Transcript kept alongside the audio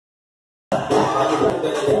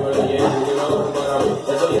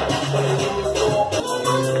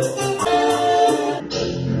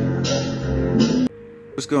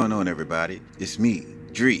What's going on, everybody? It's me,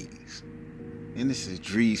 DreeZ, and this is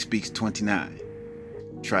DreeZ SpeakZ 29,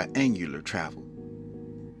 Triangular Travel.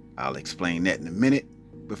 I'll explain that in a minute,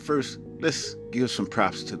 but first, let's give some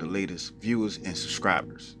props to the latest viewers and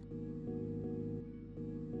subscribers.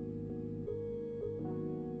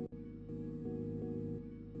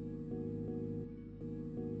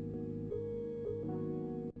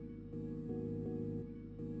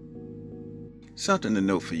 Something to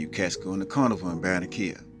note for you cats going to Carnival in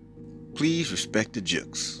Barranquilla. Please respect the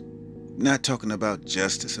Jux. Not talking about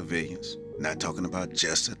just the civilians, not talking about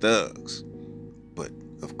just the thugs. But,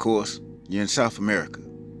 of course, you're in South America,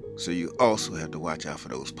 so you also have to watch out for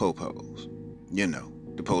those popos. You know,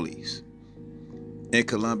 the police. In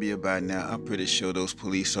Colombia by now, I'm pretty sure those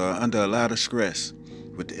police are under a lot of stress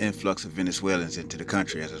with the influx of Venezuelans into the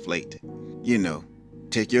country as of late. You know,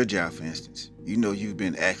 take your job for instance. You know you've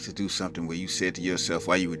been asked to do something where you said to yourself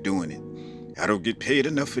while you were doing it, I don't get paid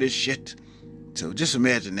enough for this shit. So just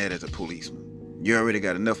imagine that as a policeman. You already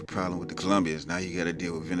got enough problem with the Colombians, now you gotta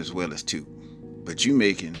deal with Venezuelans too. But you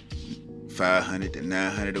making 500 to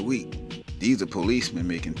 900 a week. These are policemen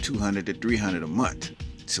making 200 to 300 a month.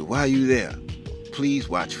 So while you there, please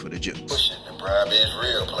watch for the Jux. Pushing the bribe is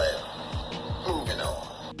real, player. Moving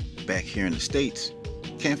on. Back here in the States,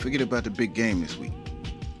 can't forget about the big game this week.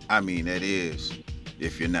 I mean, that is,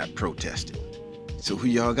 if you're not protesting. So who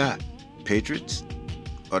y'all got? Patriots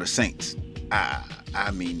or the Saints? I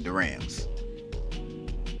mean the Rams.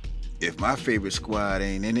 If my favorite squad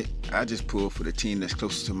ain't in it, I just pull for the team that's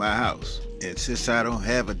closest to my house. And since I don't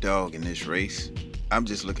have a dog in this race, I'm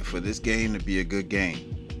just looking for this game to be a good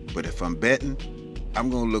game. But if I'm betting, I'm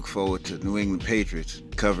gonna look forward to New England Patriots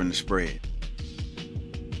covering the spread.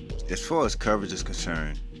 As far as coverage is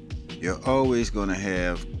concerned, you're always gonna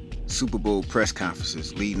have Super Bowl press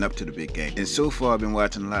conferences leading up to the big game. And so far I've been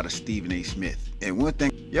watching a lot of Stephen A. Smith. And one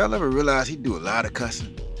thing, y'all ever realize he do a lot of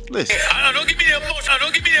cussing? Listen. Don't give me the emotion.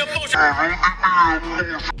 Don't give me the emotion.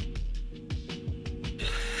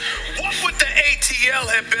 What would the ATL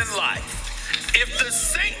have been like if the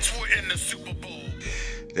Saints were in the Super Bowl?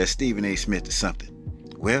 That's Stephen A. Smith or something.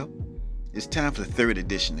 Well, it's time for the third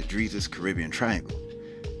edition of DreeZ's Carribbean Triangle.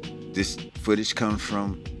 This footage comes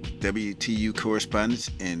from WTU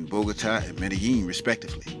correspondents in Bogota and Medellin,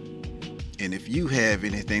 respectively. And if you have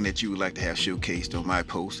anything that you would like to have showcased on my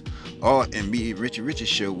post or in me, Rich's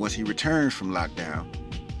show once he returns from lockdown,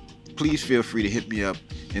 please feel free to hit me up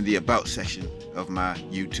in the About section of my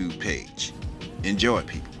YouTube page. Enjoy,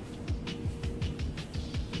 people.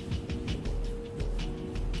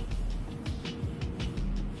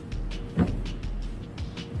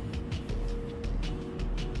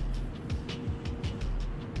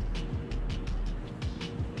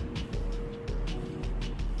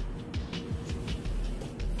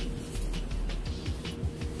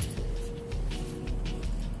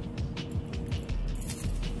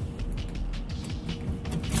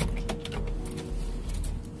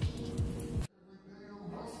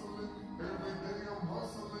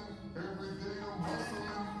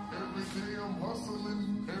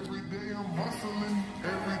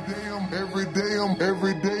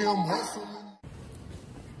 Every day I'm hustling.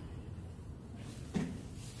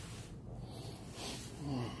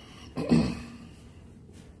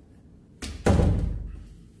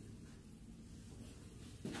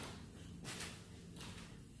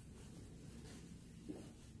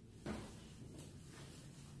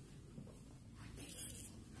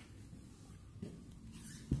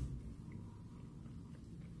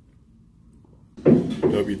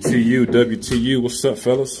 WTU, what's up,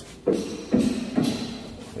 fellas?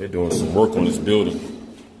 They're doing some work on this building.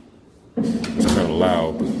 It's kind of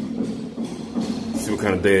loud, but let's see what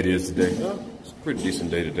kind of day it is today. It's a pretty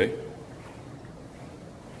decent day today.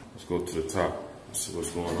 Let's go to the top, see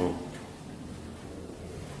what's going on.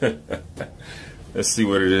 Let's see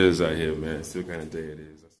what it is out here, man. See what kind of day it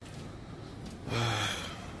is.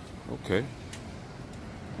 Okay.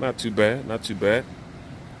 Not too bad, not too bad.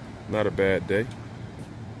 Not a bad day.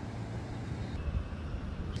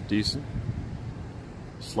 Decent.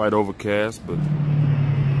 Slight overcast, but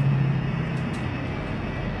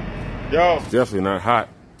it's definitely not hot.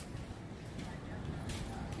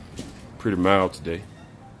 Pretty mild today.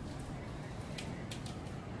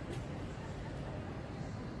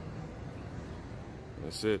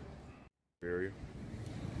 That's it. Area.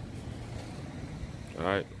 All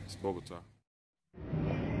right, it's Bogota.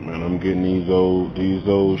 Man, I'm getting these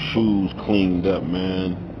old shoes cleaned up,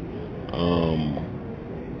 man.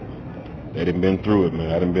 They done been through it, man.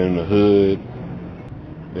 I done been in the hood.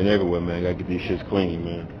 Been everywhere, man. Gotta get these shits clean,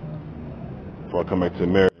 man. Before I come back to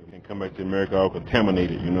America. And come back to America all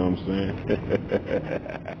contaminated, you know what I'm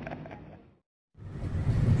saying?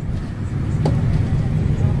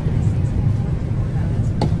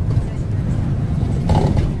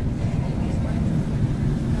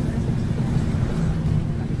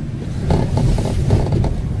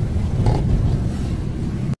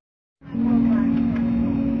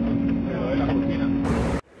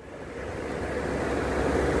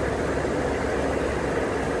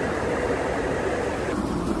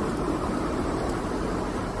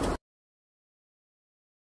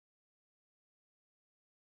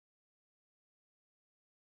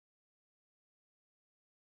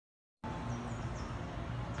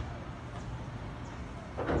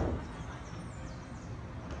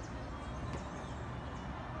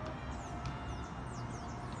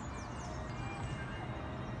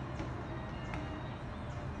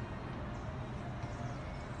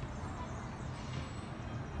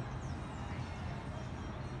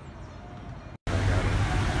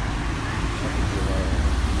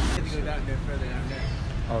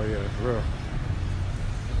 Oh yeah, for real.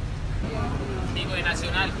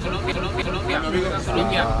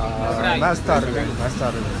 Más tarde.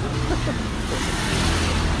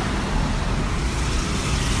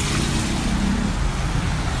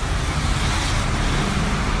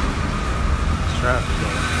 Traffic,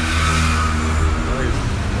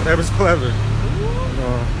 that was clever. I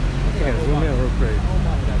can't zoom in real quick.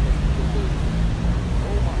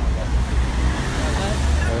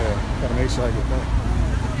 Yeah, gotta make sure I get that.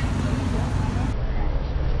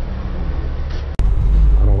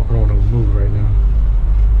 I don't want to move right now.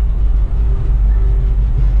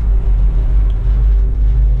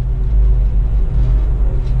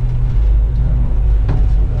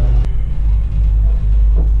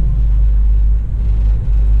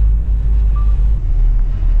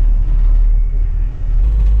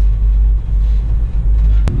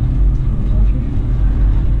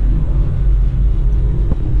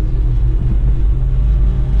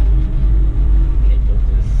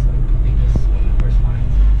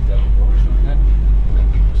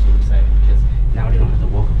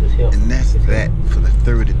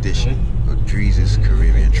 Of DreeZ's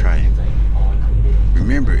Carribbean Triangle.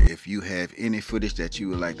 Remember, if you have any footage that you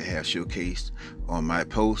would like to have showcased on my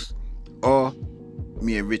post or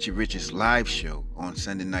me and Richie Rich's live show on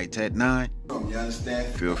Sunday nights at 9,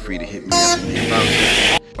 feel free to hit me up in the about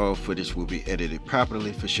section. All footage will be edited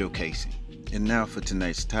properly for showcasing. And now for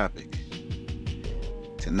tonight's topic.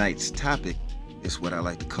 Tonight's topic is what I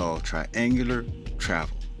like to call triangular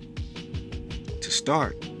travel. To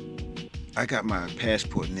start, I got my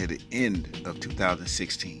passport near the end of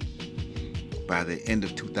 2016. By the end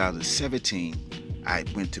of 2017, I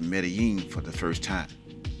went to Medellin for the first time.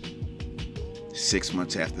 6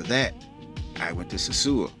 months after that, I went to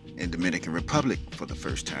Sosúa in Dominican Republic for the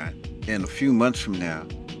first time. And a few months from now,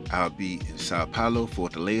 I'll be in Sao Paulo,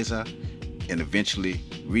 Fortaleza, and eventually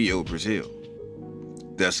Rio, Brazil.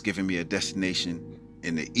 Thus giving me a destination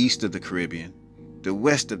in the east of the Caribbean, the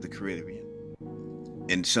west of the Caribbean,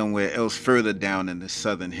 and somewhere else further down in the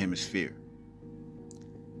southern hemisphere.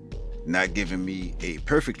 Not giving me a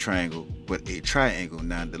perfect triangle, but a triangle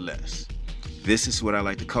nonetheless. This is what I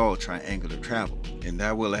like to call triangular travel, and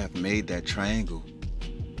I will have made that triangle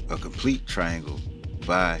a complete triangle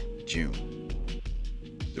by June.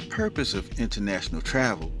 The purpose of international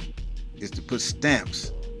travel is to put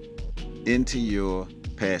stamps into your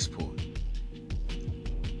passport.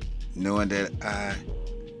 Knowing that I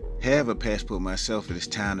have a passport myself, it is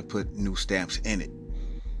time to put new stamps in it.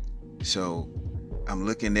 So I'm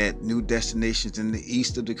looking at new destinations in the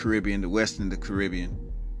east of the Caribbean, the west of the Caribbean,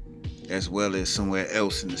 as well as somewhere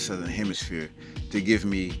else in the southern hemisphere to give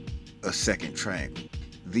me a second triangle.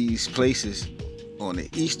 These places on the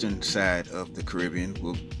eastern side of the Caribbean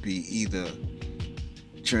will be either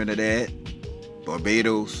Trinidad,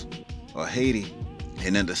 Barbados, or Haiti.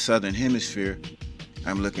 And in the southern hemisphere,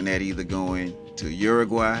 I'm looking at either going to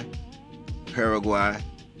Uruguay, Paraguay,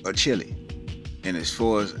 or Chile. And as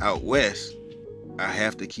far as out west, I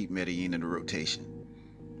have to keep Medellin in the rotation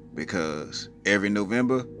because every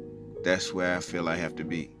November, that's where I feel I have to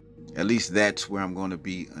be. At least that's where I'm going to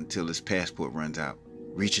be until this passport runs out.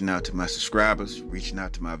 Reaching out to my subscribers, reaching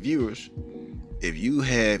out to my viewers. If you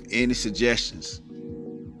have any suggestions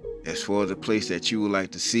as far as a place that you would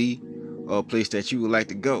like to see or a place that you would like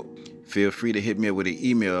to go, feel free to hit me up with an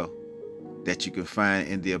email that you can find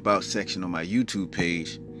in the About section on my YouTube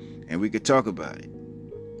page, and we could talk about it.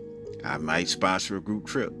 I might sponsor a group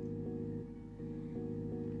trip.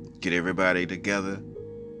 Get everybody together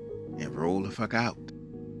and roll the fuck out.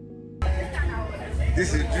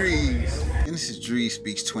 This is DreeZ. And this is DreeZ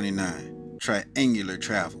Speaks 29. Triangular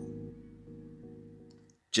Travel.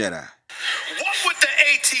 Jedi. What would the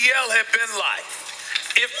ATL have been like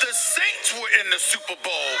if the Saints were in the Super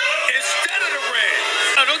Bowl instead of the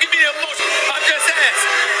Rams? No, don't give me the emotion. I'm just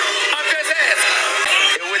asking. I'm just asking.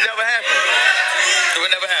 It would never happen. It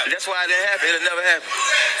would never happen. That's why it didn't happen. It'll never happen.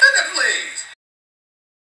 Please.